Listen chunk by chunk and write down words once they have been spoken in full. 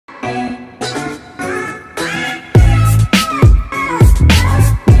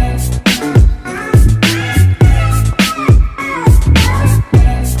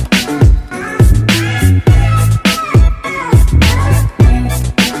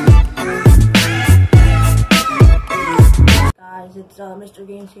it's Mr.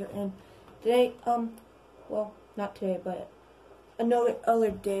 Games here, and today, well, not today, but another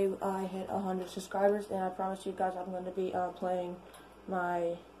other day, I hit 100 subscribers, and I promise you guys I'm going to be playing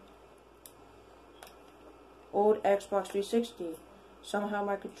my old Xbox 360. Somehow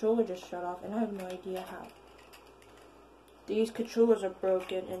my controller just shut off, and I have no idea how. These controllers are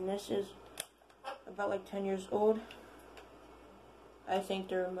broken, and this is about like 10 years old. I think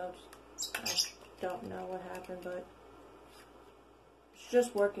the remotes, I don't know what happened, but it's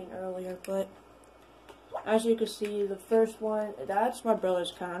just working earlier. But as you can see, the first one, that's my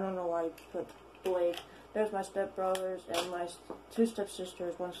brother's kind. I don't know why I put Blake. There's my stepbrothers and my two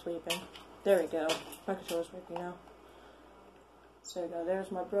stepsisters, one sleeping. There we go. My controller's working now. There we go.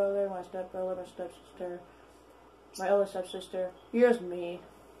 There's my brother, my stepbrother, my stepsister, my other stepsister. Here's me,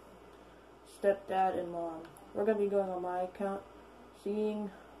 stepdad, and mom. We're going to be going on my account, seeing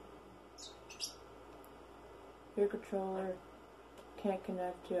your controller can't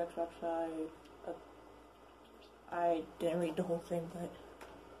connect to Xbox Live. I didn't read the whole thing, but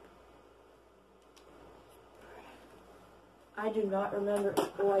I do not remember.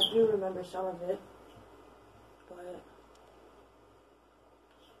 Well, I do remember some of it, but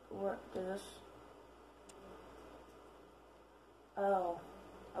what this? Oh,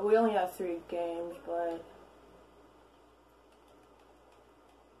 we only have 3 games, but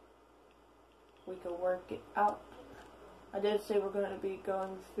we could work it out. I did say we're going to be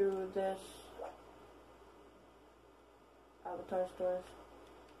going through this Avatar stores.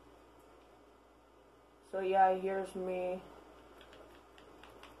 So yeah, here's me,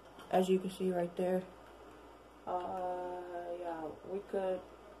 as you can see right there. Yeah, we could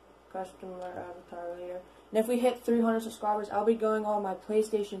custom our avatar later. And if we hit 300 subscribers, I'll be going on my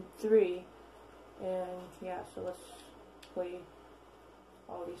PlayStation 3. And yeah, so let's play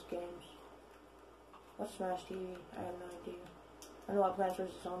all these games. Let's Smash TV. I have no idea. I know what Plants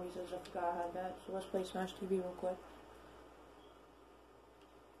vs. Zombies is. I forgot I had that. So let's play Smash TV real quick.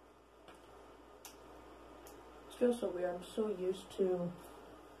 This feels so weird. I'm so used to.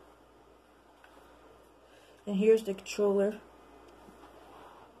 And here's the controller.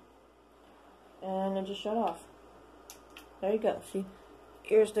 And it just shut off. There you go. See?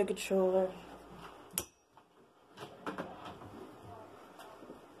 Here's the controller.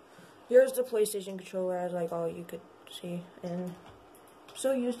 Here's the PlayStation controller, as like all you could see. And I'm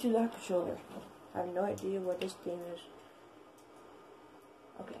so used to that controller. I have no idea what this game is.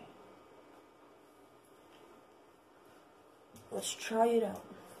 Okay. Let's try it out.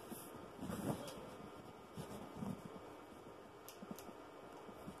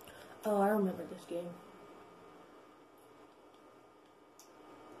 Oh, I remember this game.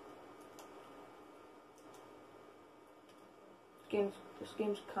 This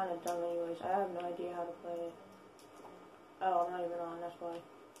game's kind of dumb anyways. I have no idea how to play it. Oh, I'm not even on, that's why.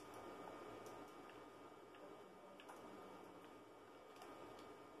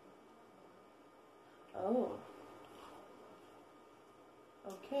 Oh.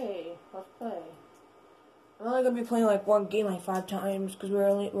 Okay, let's play. I'm only gonna be playing like one game like 5 times because we're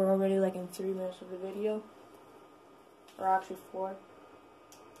already like in 3 minutes of the video, or actually 4.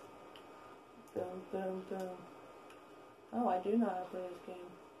 Boom, boom, boom. Oh, I do know how to play this game.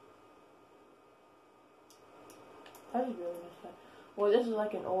 I just really missed that. Well, this is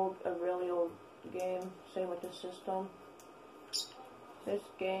like a really old game. Same with this system. This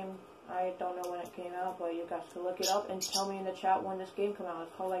game, I don't know when it came out, but you guys can look it up and tell me in the chat when this game came out.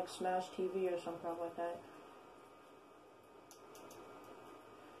 It's called like Smash TV or something like that.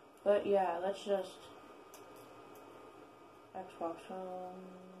 But yeah, let's just Xbox Home.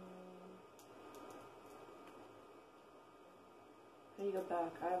 How do you go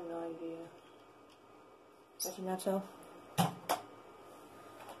back? I have no idea. Guessing that's how.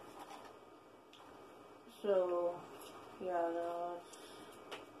 So yeah, no,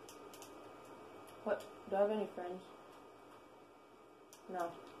 what? Do I have any friends?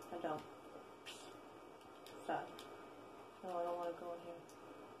 No, I don't. Sad. No, I don't want to go in here.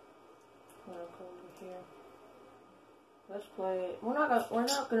 I'm gonna go over here. Let's play. We're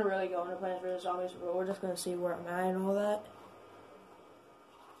not gonna really go into Plants vs. Zombies, but we're just gonna see where I'm at and all that.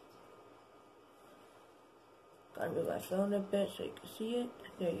 Gotta move my phone a bit so you can see it.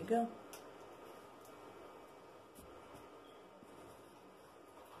 There you go.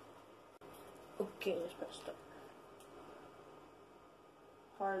 Okay, let's press start.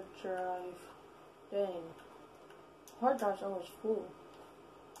 Hard drive. Dang. Hard drive's almost full.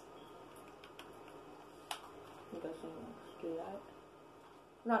 I'm guessing let's do that.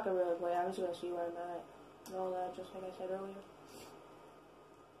 I'm not gonna really play, I'm just gonna see where I'm at and all that, just like I said earlier.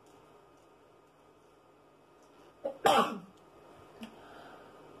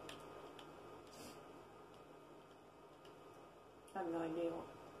 no idea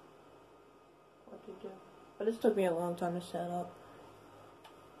what to do. But this took me a long time to set up.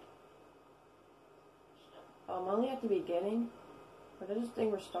 Only at the beginning? Or does this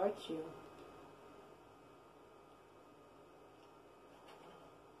thing restart you?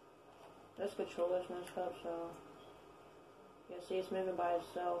 This controller's messed up, so... Yeah, see, it's moving by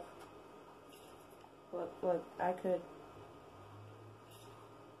itself. Look, I could...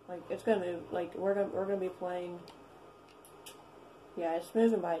 Like, it's gonna move, like, we're gonna be playing... Yeah, it's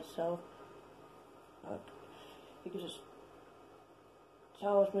moving by itself. You can just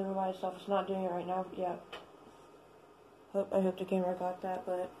tell it's moving by itself. It's not doing it right now, but yeah. I hope the camera got that,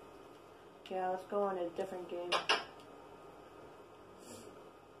 but... Yeah, let's go on a different game.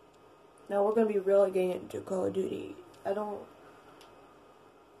 Now we're gonna be really getting into Call of Duty.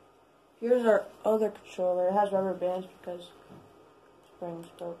 Here's our other controller. It has rubber bands because springs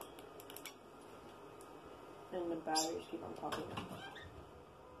broke. And the batteries keep on popping out.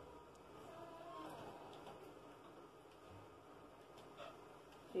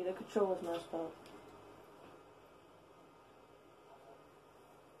 See, the controller's messed up.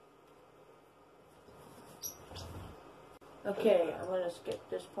 Okay, I'm gonna skip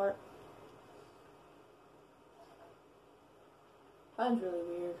this part. Mine's really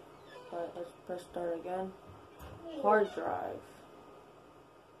weird, but let's press start again. Hard drive.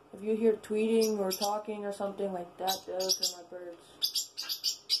 If you hear tweeting or talking or something like that, those are my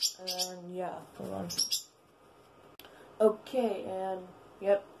birds. And yeah, hold on. Okay, and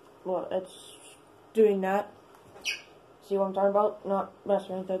yep, well, it's doing that. See what I'm talking about? Not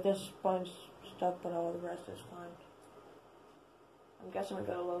messing with it. This spine's stuck, but all the rest is fine. I'm guessing we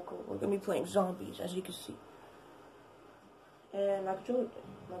got a local. We're gonna be playing zombies, as you can see. And my controller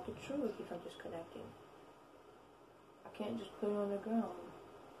keeps on disconnecting. I can't just put it on the ground.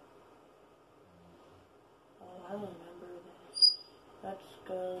 Oh, I remember this. Let's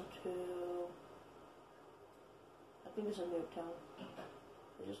go to... I think this is Nuketown.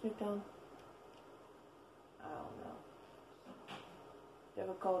 Is this Nuketown? I don't know.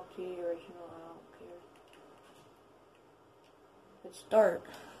 Difficulty, original, I don't care. Let's start.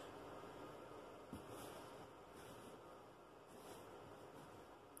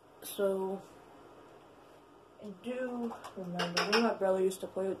 So, I do remember when my brother used to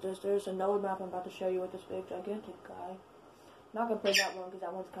play with this. There's another map I'm about to show you with this big gigantic guy. I'm not gonna play that one because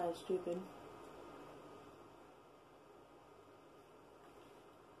that one's kind of stupid.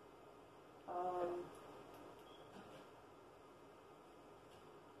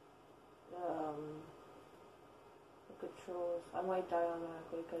 The controls. I might die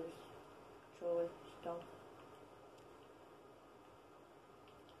automatically because controllers don't.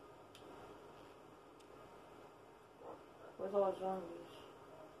 Where's all the zombies?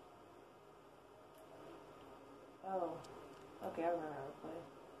 Oh. Okay, I remember how to play.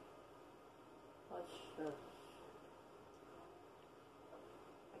 Let's just...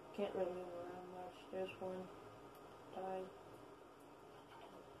 I can't really move around much. There's one. Died.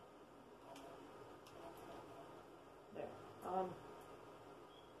 There.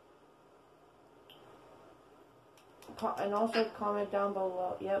 And also comment down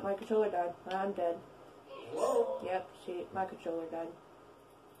below. Yep, my controller died. I'm dead. Whoa. Yep, see, my controller died.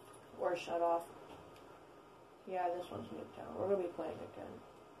 Or shut off. Yeah, this one's Nuketown. We're gonna be playing again.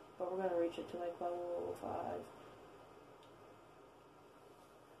 But we're gonna reach it to like level 5.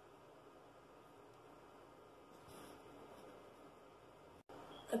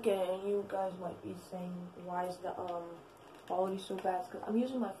 Okay, and you guys might be saying, why is the quality so bad? Because I'm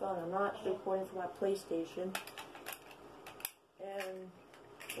using my phone. I'm not recording from my PlayStation. And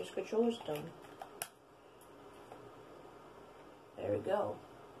this controller's done. There we go.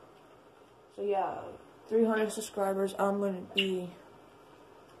 So yeah, 300 subscribers. I'm gonna be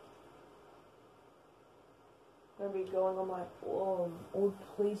going on my old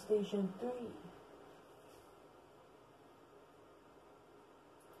PlayStation 3.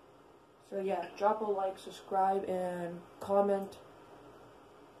 So yeah, drop a like, subscribe, and comment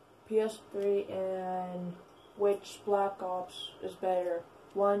PS3 and which Black Ops is better.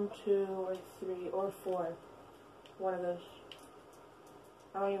 1, 2, or 3, or 4. One of those.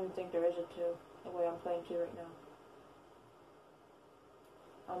 I don't even think there is a 2, the way I'm playing 2 right now.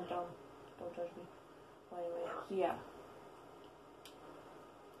 I'm dumb. Don't judge me. Well, anyway, so yeah.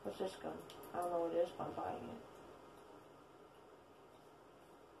 What's this gun? I don't know what it is, but I'm buying it.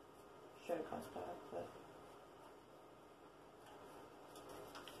 Should have cost that, but...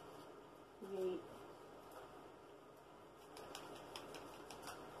 Yeet.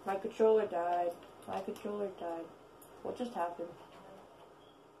 My controller died. My controller died. What just happened?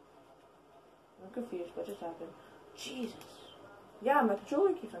 I'm confused. What just happened? Jesus. Yeah, my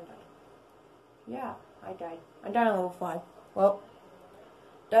controller keeps on dying. Yeah, I died. I died on level 5. Well,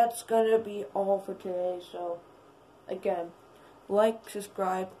 that's gonna be all for today, so, again, like,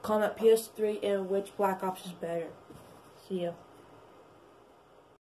 subscribe, comment PS3 and which Black Ops is better. See ya.